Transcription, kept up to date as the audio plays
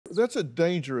That's a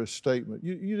dangerous statement.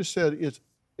 You just said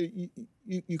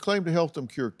you claim to help them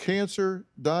cure cancer,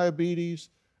 diabetes,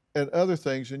 and other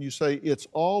things, and you say it's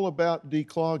all about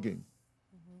declogging.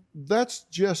 That's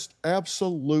just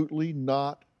absolutely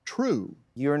not true.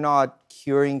 You're not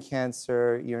curing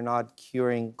cancer, you're not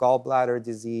curing gallbladder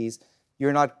disease,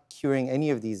 you're not curing any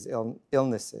of these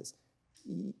illnesses.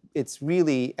 It's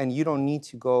really, and you don't need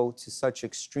to go to such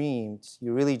extremes,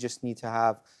 you really just need to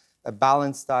have a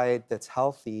balanced diet that's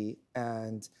healthy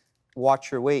and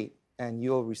watch your weight, and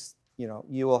you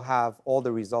will have all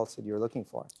the results that you're looking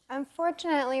for.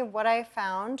 Unfortunately, what I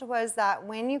found was that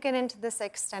when you get into this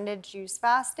extended juice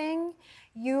fasting,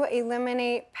 you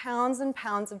eliminate pounds and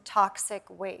pounds of toxic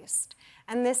waste.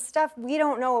 And this stuff we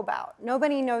don't know about.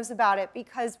 Nobody knows about it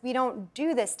because we don't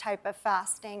do this type of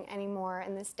fasting anymore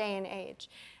in this day and age.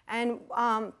 And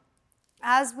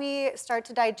as we start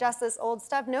to digest this old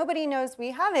stuff, nobody knows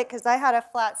we have it because I had a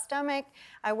flat stomach,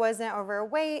 I wasn't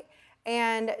overweight,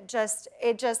 and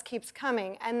it just keeps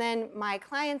coming. And then my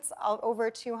clients,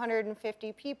 over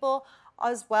 250 people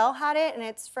as well had it, and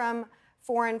it's from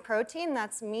foreign protein,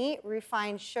 that's meat,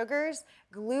 refined sugars,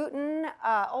 gluten,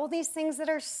 all these things that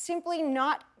are simply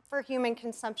not for human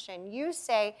consumption. You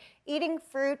say eating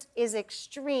fruit is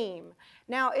extreme.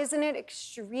 Now, isn't it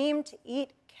extreme to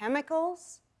eat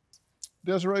chemicals?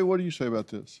 Desiree, what do you say about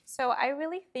this? So I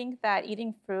really think that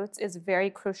eating fruits is very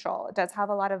crucial. It does have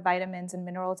a lot of vitamins and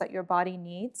minerals that your body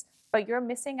needs, but you're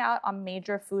missing out on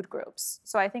major food groups.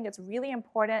 So I think it's really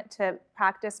important to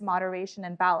practice moderation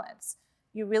and balance.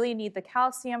 You really need the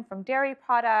calcium from dairy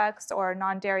products or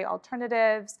non-dairy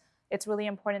alternatives. It's really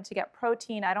important to get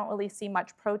protein. I don't really see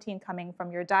much protein coming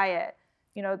from your diet.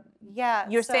 You know,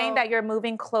 you're saying that you're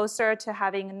moving closer to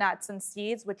having nuts and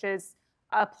seeds, which is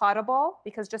applaudable,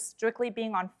 because just strictly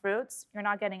being on fruits, you're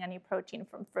not getting any protein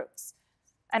from fruits.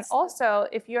 And also,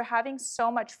 if you're having so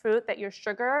much fruit that your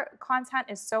sugar content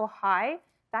is so high,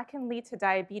 that can lead to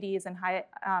diabetes and high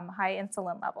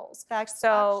insulin levels. That's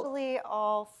actually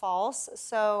all false.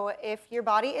 So if your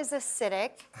body is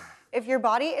acidic,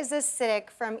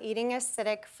 from eating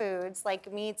acidic foods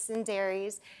like meats and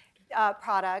dairies,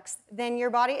 products, then your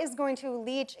body is going to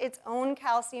leach its own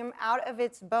calcium out of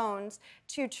its bones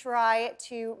to try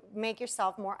to make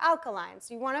yourself more alkaline.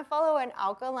 So you want to follow an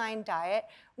alkaline diet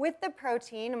with the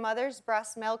protein. Mother's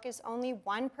breast milk is only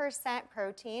 1%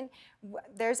 protein.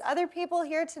 There's other people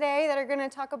here today that are going to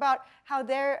talk about how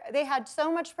they had so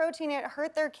much protein it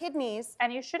hurt their kidneys.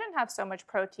 And you shouldn't have so much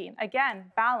protein. Again,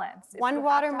 balance. One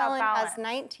watermelon has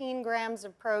 19 grams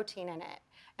of protein in it.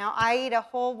 Now, I eat a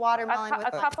whole watermelon with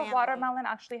a cup of watermelon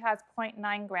actually has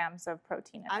 0.9 grams of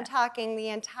protein in it. I'm talking the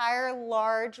entire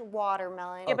large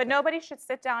watermelon. Yeah, but nobody should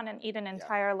sit down and eat an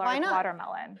entire large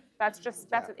watermelon. That's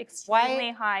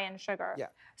extremely high in sugar. Yeah.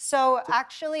 So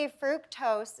actually,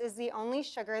 fructose is the only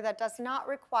sugar that does not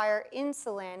require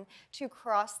insulin to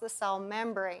cross the cell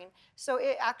membrane. So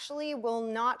it actually will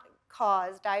not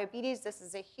cause diabetes. This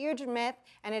is a huge myth,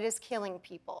 and it is killing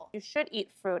people. You should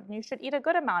eat fruit, and you should eat a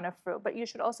good amount of fruit, but you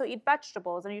should also eat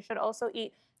vegetables, and you should also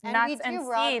eat nuts and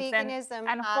seeds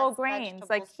and whole grains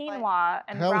like quinoa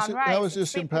and brown rice. How is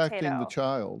this impacting potato. the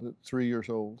child at 3 years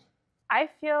old? I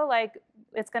feel like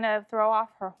it's going to throw off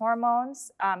her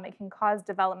hormones. It can cause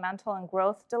developmental and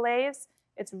growth delays.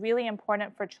 It's really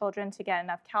important for children to get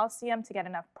enough calcium, to get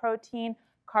enough protein,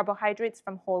 carbohydrates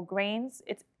from whole grains.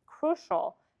 It's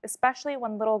crucial, especially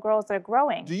when little girls are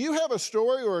growing. Do you have a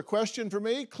story or a question for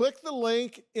me? Click the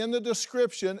link in the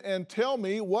description and tell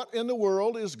me what in the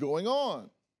world is going on.